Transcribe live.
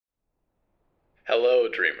Hello,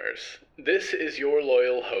 dreamers. This is your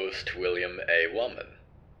loyal host, William A. Wellman.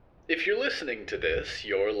 If you're listening to this,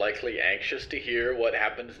 you're likely anxious to hear what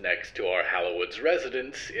happens next to our Hallowoods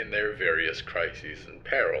residents in their various crises and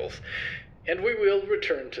perils, and we will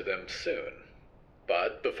return to them soon.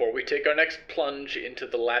 But before we take our next plunge into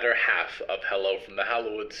the latter half of Hello from the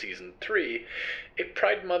Hallowoods Season 3, a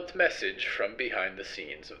Pride Month message from behind the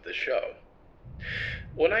scenes of the show.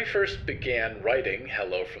 When I first began writing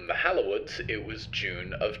Hello from the Hallowoods, it was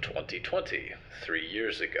June of 2020, 3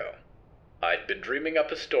 years ago. I'd been dreaming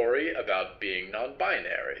up a story about being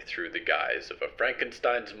non-binary through the guise of a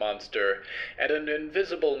Frankenstein's monster and an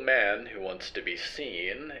invisible man who wants to be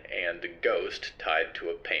seen, and a ghost tied to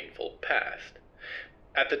a painful past.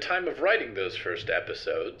 At the time of writing those first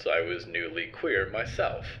episodes, I was newly queer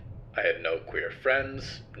myself. I had no queer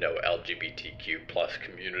friends, no LGBTQ+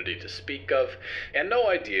 community to speak of, and no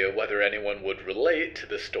idea whether anyone would relate to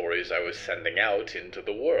the stories I was sending out into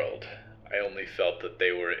the world. I only felt that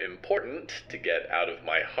they were important to get out of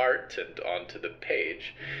my heart and onto the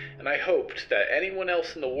page, and I hoped that anyone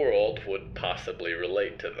else in the world would possibly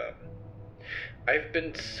relate to them. I've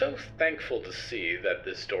been so thankful to see that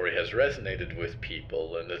this story has resonated with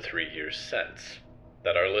people in the 3 years since.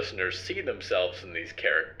 That our listeners see themselves in these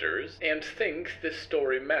characters and think this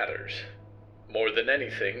story matters. More than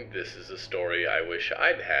anything, this is a story I wish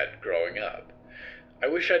I'd had growing up. I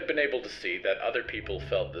wish I'd been able to see that other people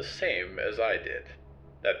felt the same as I did,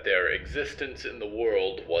 that their existence in the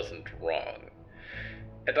world wasn't wrong.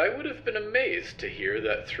 And I would have been amazed to hear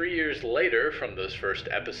that 3 years later from those first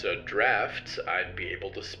episode drafts, I'd be able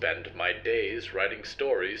to spend my days writing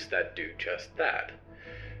stories that do just that.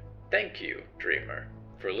 Thank you, dreamer,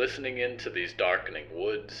 for listening into these darkening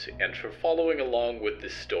woods and for following along with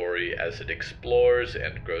this story as it explores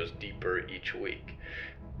and grows deeper each week.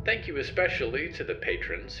 Thank you especially to the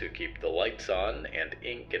patrons who keep the lights on and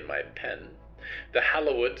ink in my pen. The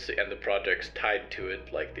Hallowoods and the projects tied to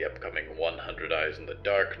it, like the upcoming 100 Eyes in the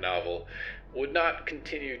Dark novel, would not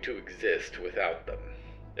continue to exist without them,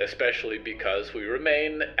 especially because we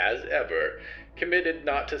remain, as ever, committed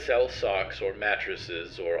not to sell socks or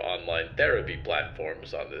mattresses or online therapy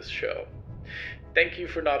platforms on this show. Thank you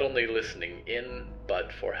for not only listening in,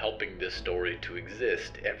 but for helping this story to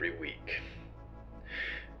exist every week.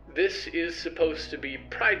 This is supposed to be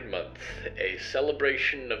Pride Month, a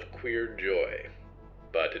celebration of queer joy.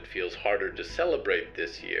 But it feels harder to celebrate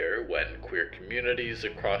this year when queer communities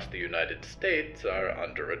across the United States are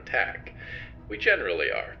under attack. We generally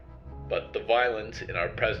are. But the violence in our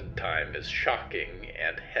present time is shocking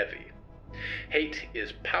and heavy. Hate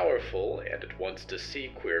is powerful, and it wants to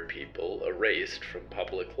see queer people erased from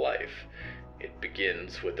public life. It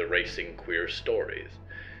begins with erasing queer stories.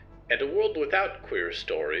 And a world without queer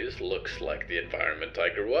stories looks like the environment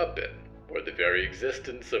I grew up in, where the very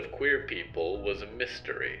existence of queer people was a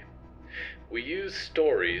mystery. We use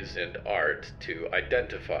stories and art to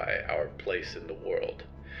identify our place in the world.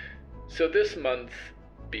 So this month,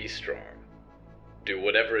 be strong. Do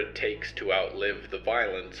whatever it takes to outlive the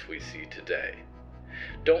violence we see today.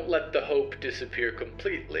 Don't let the hope disappear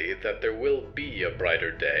completely that there will be a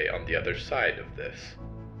brighter day on the other side of this.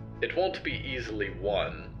 It won't be easily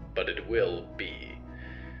won, but it will be.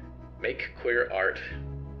 Make queer art.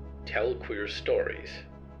 Tell queer stories.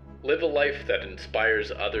 Live a life that inspires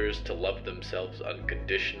others to love themselves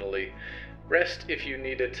unconditionally. Rest if you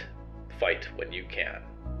need it. Fight when you can.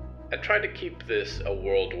 And try to keep this a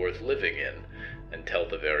world worth living in until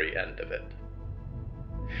the very end of it.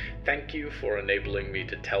 Thank you for enabling me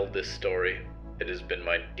to tell this story. It has been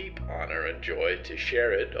my deep honor and joy to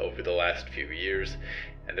share it over the last few years,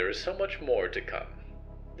 and there is so much more to come.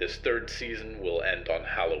 This third season will end on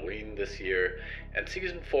Halloween this year, and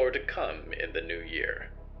season 4 to come in the new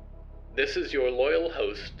year. This is your loyal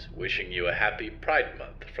host wishing you a happy Pride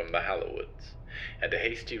Month from the Hallowoods, and a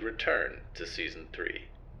hasty return to season 3.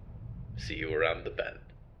 See you around the bend.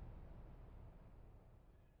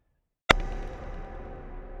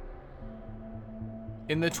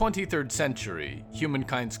 In the 23rd century,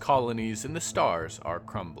 humankind's colonies in the stars are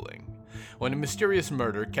crumbling. When a mysterious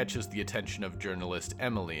murder catches the attention of journalist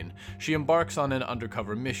Emmeline, she embarks on an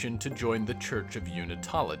undercover mission to join the Church of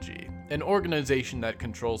Unitology, an organization that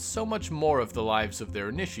controls so much more of the lives of their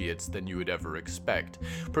initiates than you would ever expect,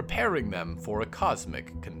 preparing them for a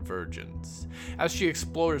cosmic convergence. As she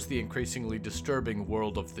explores the increasingly disturbing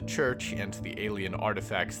world of the Church and the alien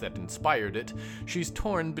artifacts that inspired it, she's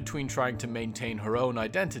torn between trying to maintain her own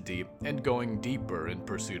identity and going deeper in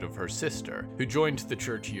pursuit of her sister, who joined the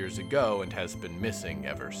Church years ago and has been missing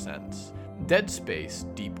ever since. Dead Space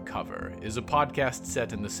Deep Cover is a podcast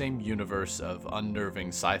set in the same universe of unnerving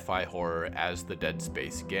sci-fi horror as the Dead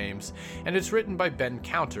Space games, and it's written by Ben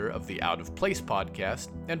Counter of the Out of Place podcast,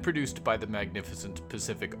 and produced by the magnificent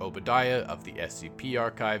Pacific Obadiah of the SCP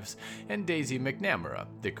Archives, and Daisy McNamara,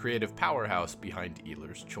 the creative powerhouse behind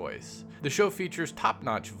Ealer's Choice. The show features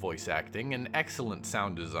top-notch voice acting and excellent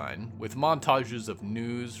sound design, with montages of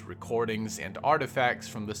news, recordings, and artifacts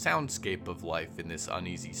from the soundscape of life in this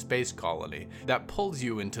uneasy space colony that pulls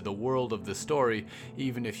you into the world of the story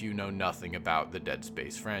even if you know nothing about the Dead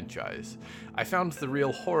Space franchise. I found the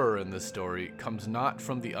real horror in the story comes not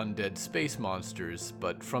from the undead space monsters,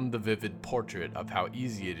 but from the vivid portrait of how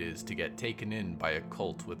easy it is to get taken in by a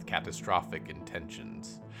cult with catastrophic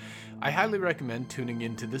intentions. I highly recommend tuning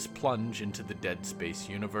into this plunge into the Dead Space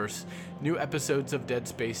universe. New episodes of Dead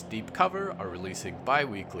Space Deep Cover are releasing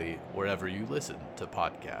bi-weekly wherever you listen to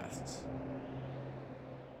podcasts.